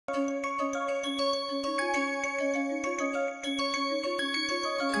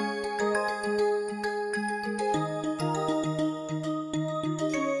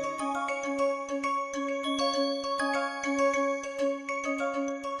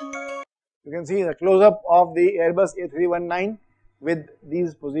You can see the close-up of the Airbus A319 with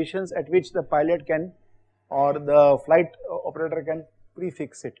these positions at which the pilot can or the flight operator can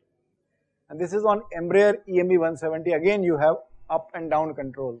prefix it. And this is on Embraer EME 170. Again you have up and down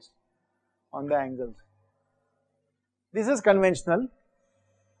controls on the angles. This is conventional,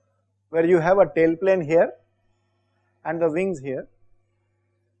 where you have a tailplane here and the wings here.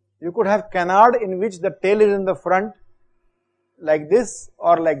 You could have canard in which the tail is in the front like this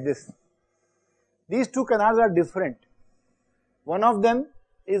or like this. These two canards are different. One of them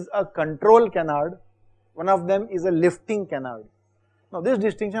is a control canard, one of them is a lifting canard. Now this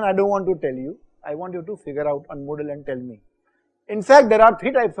distinction I don't want to tell you, I want you to figure out on Moodle and tell me. In fact, there are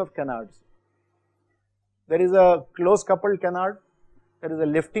three types of canards. There is a close coupled canard, there is a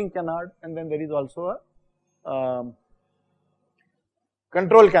lifting canard, and then there is also a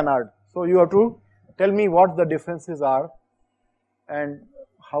control canard. So you have to tell me what the differences are and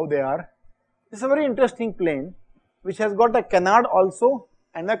how they are. This is a very interesting plane which has got a canard also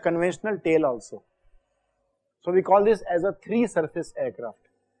and a conventional tail also. So we call this as a three surface aircraft.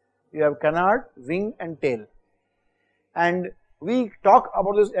 You have canard, wing and tail. And we talk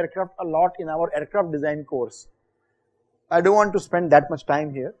about this aircraft a lot in our aircraft design course. I don't want to spend that much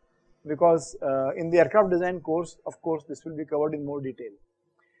time here because in the aircraft design course, of course, this will be covered in more detail.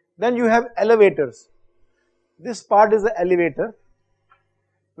 Then you have elevators. This part is the elevator,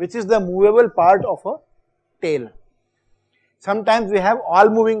 which is the movable part of a tail. Sometimes we have all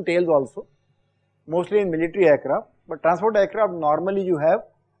moving tails also, mostly in military aircraft, but transport aircraft normally you have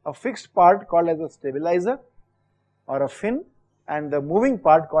a fixed part called as a stabilizer or a fin and the moving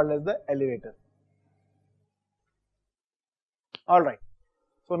part called as the elevator. Alright,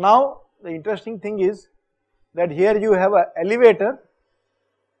 so now the interesting thing is that here you have an elevator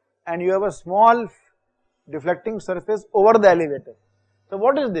and you have a small deflecting surface over the elevator. So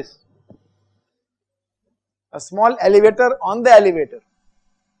what is this? A small elevator on the elevator.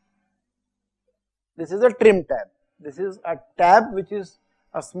 This is a trim tab. This is a tab which is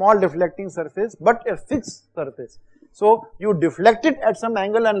a small deflecting surface but a fixed surface. So you deflect it at some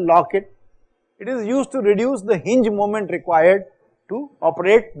angle and lock it. It is used to reduce the hinge moment required to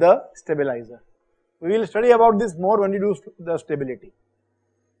operate the stabilizer. We will study about this more when we do the stability.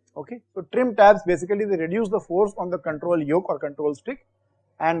 Okay, so trim tabs basically they reduce the force on the control yoke or control stick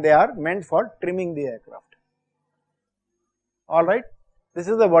and they are meant for trimming the aircraft. Alright, this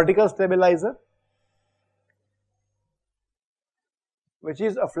is the vertical stabilizer, which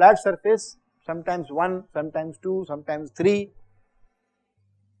is a flat surface, sometimes 1, sometimes 2, sometimes 3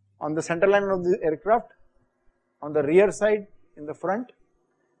 on the center line of the aircraft, on the rear side, in the front.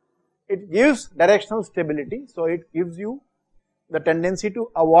 It gives directional stability, so it gives you the tendency to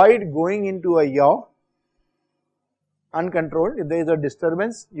avoid going into a yaw uncontrolled. If there is a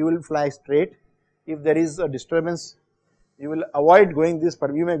disturbance, you will fly straight. If there is a disturbance, you will avoid going this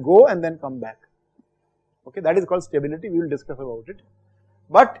far. You may go and then come back. Okay, that is called stability. We will discuss about it.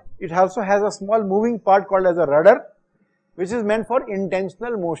 But it also has a small moving part called as a rudder, which is meant for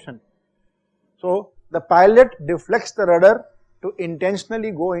intentional motion. So the pilot deflects the rudder to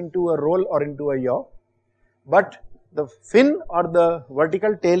intentionally go into a roll or into a yaw, but the fin or the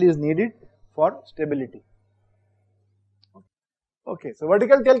vertical tail is needed for stability. Okay, so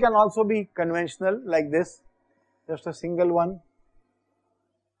vertical tail can also be conventional like this, just a single one,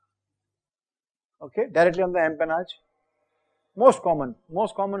 okay, directly on the empennage, most common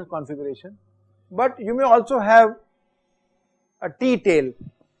configuration. But you may also have a T tail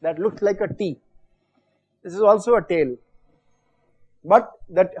that looks like a T. This is also a tail, but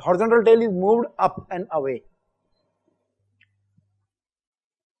that horizontal tail is moved up and away.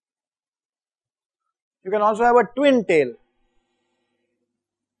 You can also have a twin tail.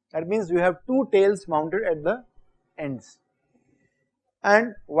 That means you have two tails mounted at the ends.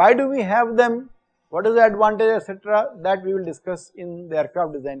 And why do we have them? What is the advantage, etc.? That we will discuss in the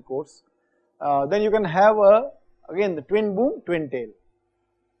aircraft design course. Then you can have again the twin boom, twin tail.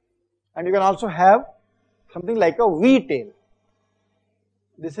 And you can also have something like a V tail.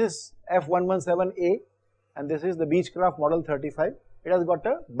 This is F117A and this is the Beechcraft model 35. It has got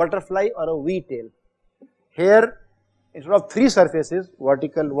a butterfly or a V tail. Here, instead of three surfaces,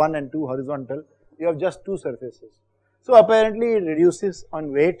 vertical 1 and 2, horizontal, you have just two surfaces. So apparently it reduces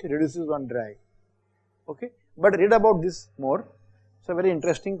on weight, reduces on drag. Okay, but read about this more. It's a very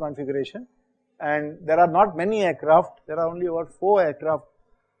interesting configuration and there are not many aircraft, there are only about 4 aircraft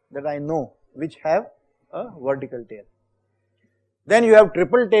that I know which have a vertical tail. Then you have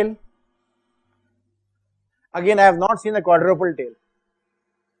triple tail. Again, I have not seen a quadruple tail.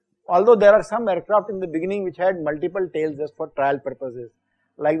 Although there are some aircraft in the beginning which had multiple tails just for trial purposes,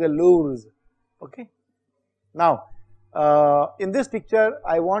 like the Louvres Okay. Now, in this picture,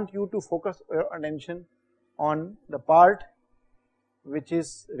 I want you to focus your attention on the part which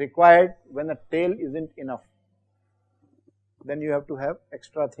is required when the tail isn't enough. Then you have to have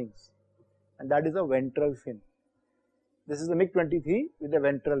extra things, and that is a ventral fin. This is the MiG-23 with a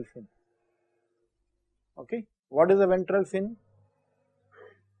ventral fin. Okay. What is a ventral fin?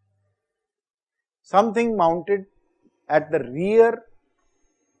 Something mounted at the rear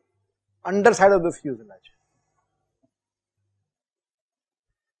underside of the fuselage.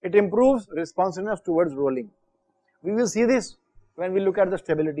 It improves responsiveness towards rolling. We will see this when we look at the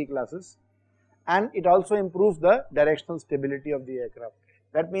stability classes, and it also improves the directional stability of the aircraft.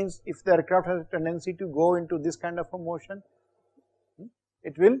 That means if the aircraft has a tendency to go into this kind of a motion,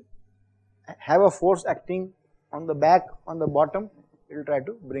 it will have a force acting on the back, on the bottom, it will try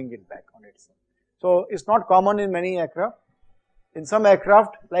to bring it back on itself. So it's not common in many aircraft. In some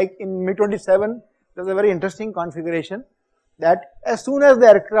aircraft, like in MiG-27, there's a very interesting configuration that as soon as the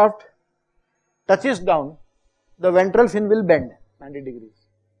aircraft touches down, the ventral fin will bend 90 degrees.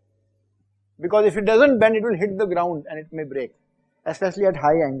 Because if it doesn't bend, it will hit the ground and it may break, especially at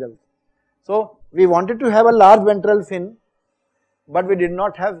high angles. So we wanted to have a large ventral fin, but we did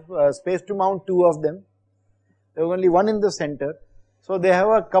not have space to mount two of them. There was only one in the center. So they have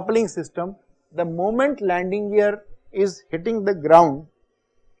a coupling system. The moment landing gear is hitting the ground,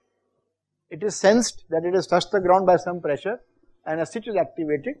 it is sensed that it has touched the ground by some pressure, and a switch is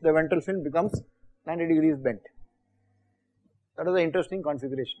activated, the ventral fin becomes 90 degrees bent. That is an interesting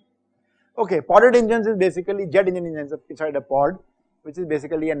configuration. Okay, podded engines is basically jet engine inside a pod, which is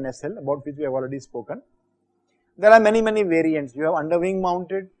basically a nacelle, about which we have already spoken. There are many variants. You have underwing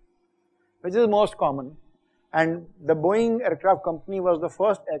mounted, which is most common, and the Boeing aircraft company was the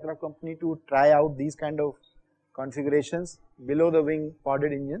first aircraft company to try out these kind of configurations, below the wing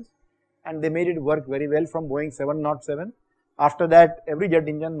podded engines, and they made it work very well from Boeing 707. After that, every jet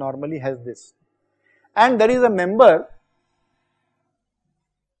engine normally has this. And there is a member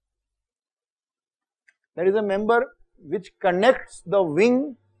which connects the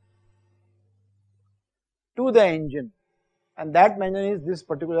wing to the engine, and that member is this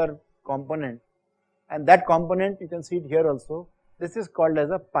particular component, and that component, you can see it here also, this is called as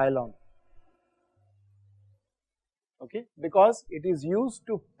a pylon. Okay, because it is used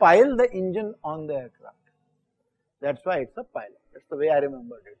to pile the engine on the aircraft. That's why it's a pylon. That's the way I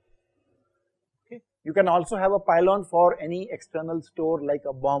remembered it. Okay, you can also have a pylon for any external store like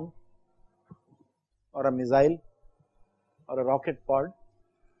a bomb or a missile or a rocket pod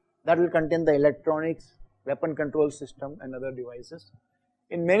that will contain the electronics, weapon control system and other devices.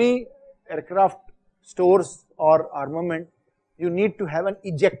 In many aircraft stores or armament, you need to have an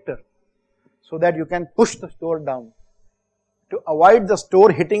ejector so that you can push the store down to avoid the store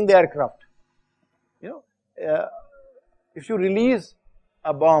hitting the aircraft. You know, if you release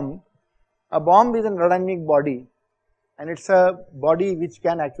a bomb is an aerodynamic body, and it's a body which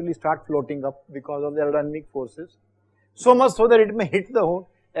can actually start floating up because of the aerodynamic forces, so much so that it may hit the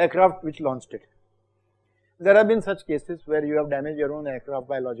aircraft which launched it. There have been such cases where you have damaged your own aircraft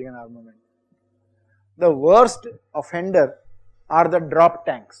by lodging an armament. The worst offender are the drop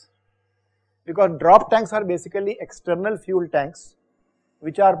tanks, because drop tanks are basically external fuel tanks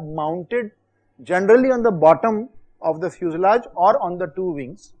which are mounted generally on the bottom of the fuselage or on the two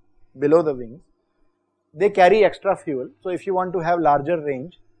wings, below the wings. They carry extra fuel, so if you want to have larger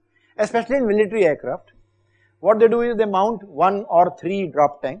range, especially in military aircraft, what they do is they mount 1 or 3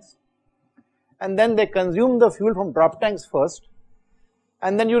 drop tanks, and then they consume the fuel from drop tanks first,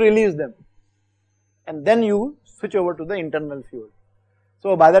 and then you release them, and then you switch over to the internal fuel.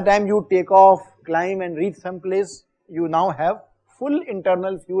 So by the time you take off, climb and reach some place, you now have full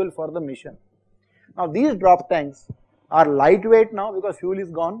internal fuel for the mission. Now these drop tanks are lightweight now because fuel is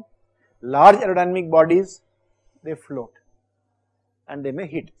gone, large aerodynamic bodies, they float and they may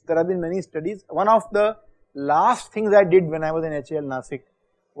hit. There have been many studies. One of the last things I did when I was in HAL Nasik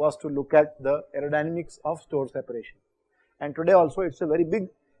was to look at the aerodynamics of store separation, and today also it's a very big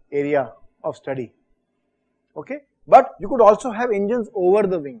area of study. Okay, but you could also have engines over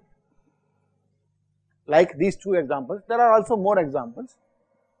the wing, like these two examples. There are also more examples.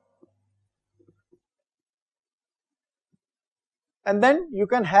 And then you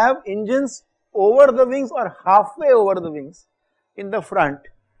can have engines over the wings or halfway over the wings in the front.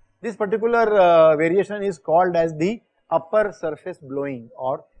 This particular variation is called as the upper surface blowing,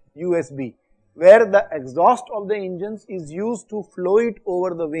 or USB, where the exhaust of the engines is used to flow it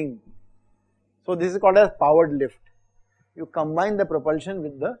over the wing. So this is called as powered lift. You combine the propulsion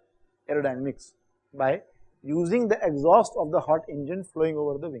with the aerodynamics by using the exhaust of the hot engine flowing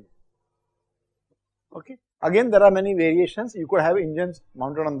over the wing. Okay. Again, there are many variations. You could have engines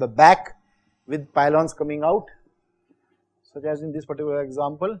mounted on the back with pylons coming out, such as in this particular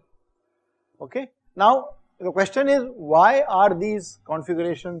example. Okay. Now, the question is, why are these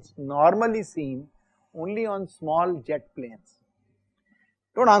configurations normally seen only on small jet planes?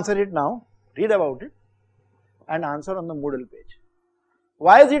 Don't answer it now, read about it and answer on the Moodle page.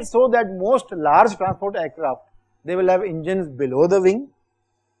 Why is it so that most large transport aircraft, they will have engines below the wing,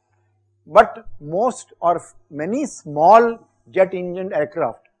 but most or many small jet engine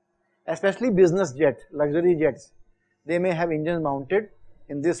aircraft, especially business jets, luxury jets, they may have engines mounted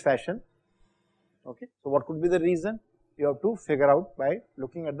in this fashion. Okay. So, what could be the reason? You have to figure out by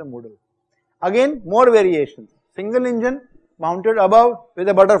looking at the Moodle. Again, more variations. Single engine mounted above with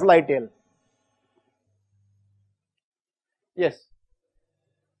a butterfly tail. Yes.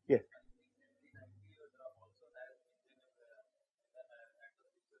 Yes.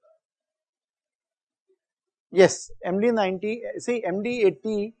 Yes, MD-90, see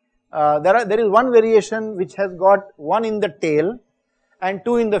MD-80, there is one variation which has got one in the tail and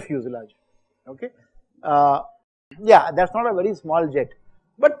two in the fuselage. Okay. Yeah, that's not a very small jet.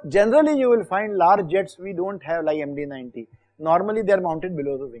 But generally you will find large jets we don't have like MD-90. Normally they are mounted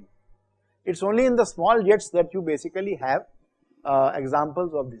below the wing. It's only in the small jets that you basically have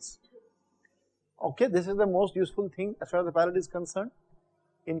examples of this. Okay, this is the most useful thing as far as the pilot is concerned.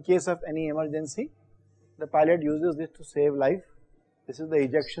 In case of any emergency, the pilot uses this to save life. This is the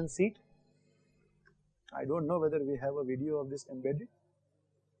ejection seat. I don't know whether we have a video of this embedded.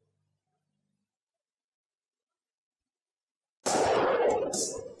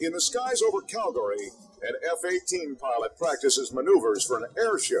 In the skies over Calgary, an F-18 pilot practices maneuvers for an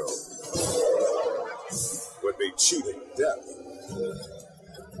air show. Would be cheating death.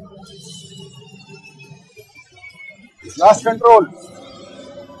 Lost control.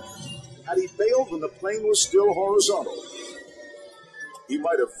 Had he bailed when the plane was still horizontal, he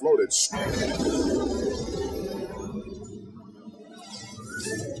might have floated.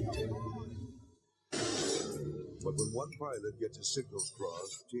 But when one pilot gets his signals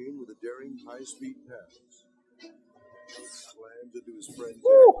crossed, teamed with a daring high-speed pass, slams into his friend's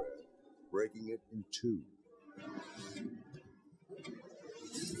aircraft, breaking it in two.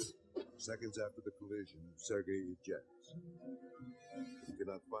 Seconds after the collision, Sergei ejects. He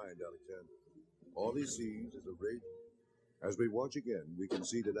cannot find Alexander. All he sees is a rage. As we watch again, we can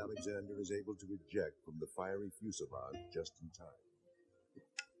see that Alexander is able to eject from the fiery fuselage just in time.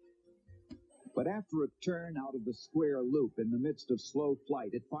 But after a turn out of the square loop in the midst of slow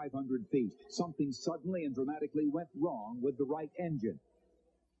flight at 500 feet, something suddenly and dramatically went wrong with the right engine.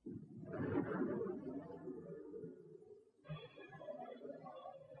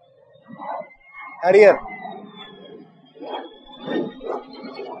 Harrier.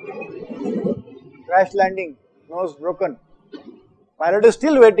 Crash landing, nose broken. Pilot is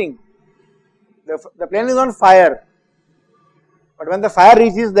still waiting. The plane is on fire. But when the fire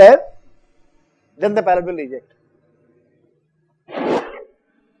reaches there, then the pilot will eject.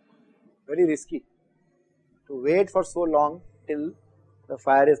 Very risky to wait for so long till the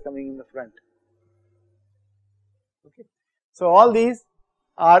fire is coming in the front. Okay. So all these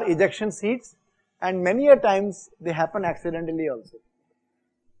are ejection seats, and many a times they happen accidentally also.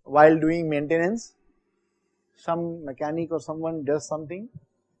 While doing maintenance, some mechanic or someone does something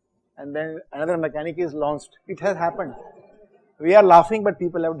and then another mechanic is launched. It has happened. We are laughing, but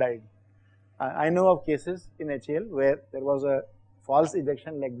people have died. I know of cases in HAL where there was a false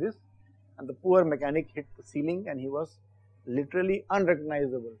ejection like this and the poor mechanic hit the ceiling and he was literally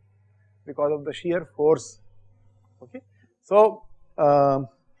unrecognizable because of the sheer force. Okay. So,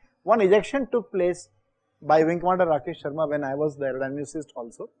 one ejection took place by Wing Commander Rakesh Sharma when I was the aerodynamicist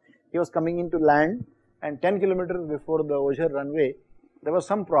also. He was coming into land and 10 kilometers before the Ojhar runway, there was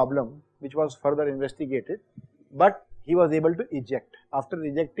some problem which was further investigated, but he was able to eject. After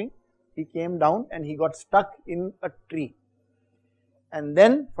ejecting, he came down and he got stuck in a tree. And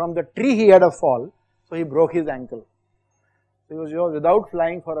then from the tree he had a fall, so he broke his ankle. So he was without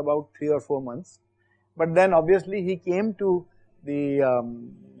flying for about 3 or 4 months. But then obviously he came to the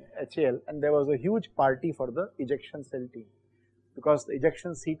HAL and there was a huge party for the ejection cell team because the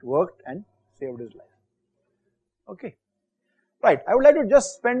ejection seat worked and saved his life. Okay. Right. I would like to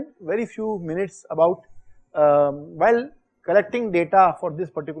just spend very few minutes about, while collecting data for this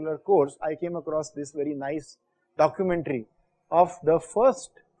particular course, I came across this very nice documentary of the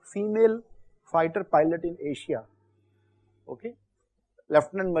first female fighter pilot in Asia. Okay.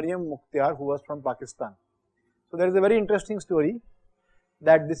 Lieutenant Mariam Mukhtar, who was from Pakistan. So there is a very interesting story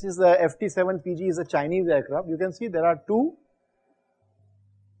that this is the FT-7PG is a Chinese aircraft. You can see there are two,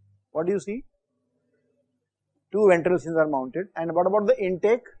 what do you see? 2 ventral fins are mounted. And what about the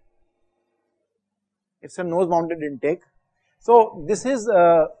intake? It's a nose mounted intake. So this is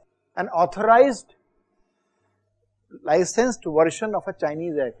an authorized licensed version of a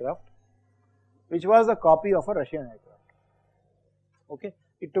Chinese aircraft, which was a copy of a Russian aircraft. Okay,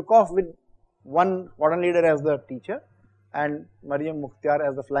 it took off with one squadron leader as the teacher and Mariam Mukhtar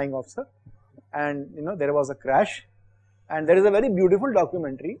as the flying officer, and there was a crash, and there is a very beautiful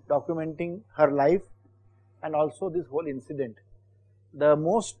documentary documenting her life and also this whole incident. The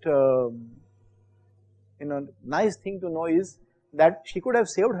most nice thing to know is that she could have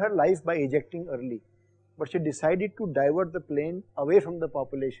saved her life by ejecting early, but she decided to divert the plane away from the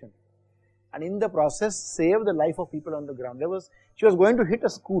population, and in the process save the life of people on the ground. She was going to hit a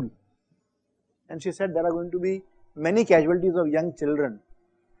school, and she said there are going to be many casualties of young children,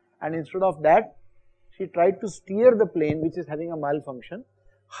 and instead of that she tried to steer the plane which is having a malfunction.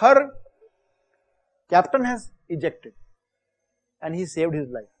 Her captain has ejected and he saved his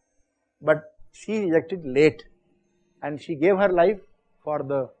life, but she ejected late and she gave her life for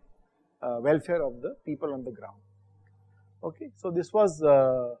the welfare of the people on the ground. Okay, so this was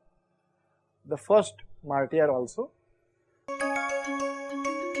the first martyr also.